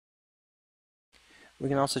We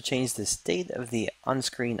can also change the state of the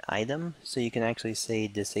on-screen item, so you can actually say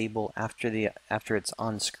disable after it's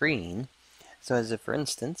on screen. So as if, for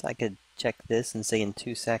instance, I could check this and say in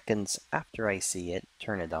 2 seconds after I see it,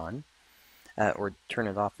 turn it on, or turn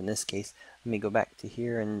it off in this case. Let me go back to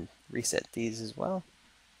here and reset these as well.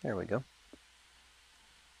 There we go.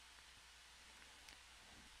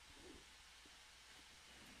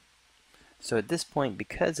 So at this point,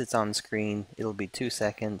 because it's on screen, it'll be 2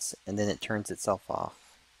 seconds and then it turns itself off.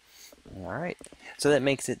 Alright, so that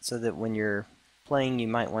makes it so that when you're playing, you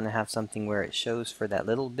might want to have something where it shows for that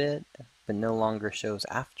little bit, but no longer shows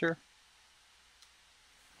after.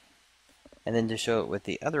 And then to show it with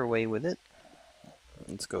the other way with it,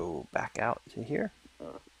 let's go back out to here.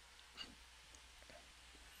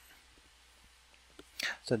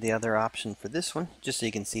 So the other option for this one, just so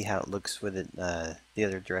you can see how it looks with it the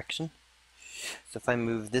other direction. So if I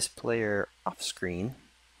move this player off screen,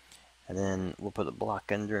 and then we'll put a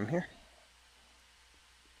block under him here.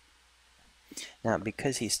 Now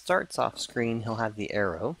because he starts off screen, he'll have the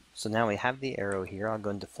arrow. So now we have the arrow here. I'll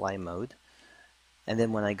go into fly mode. And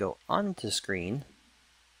then when I go onto screen,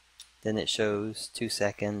 then it shows 2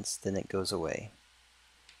 seconds, then it goes away.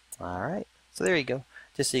 Alright, so there you go.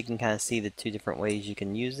 Just so you can kind of see the two different ways you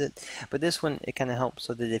can use it. But this one, it kind of helps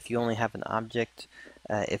so that if you only have an object,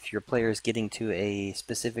 if your player is getting to a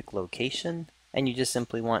specific location, and you just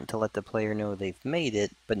simply want to let the player know they've made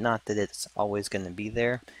it, but not that it's always going to be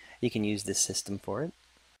there, you can use this system for it.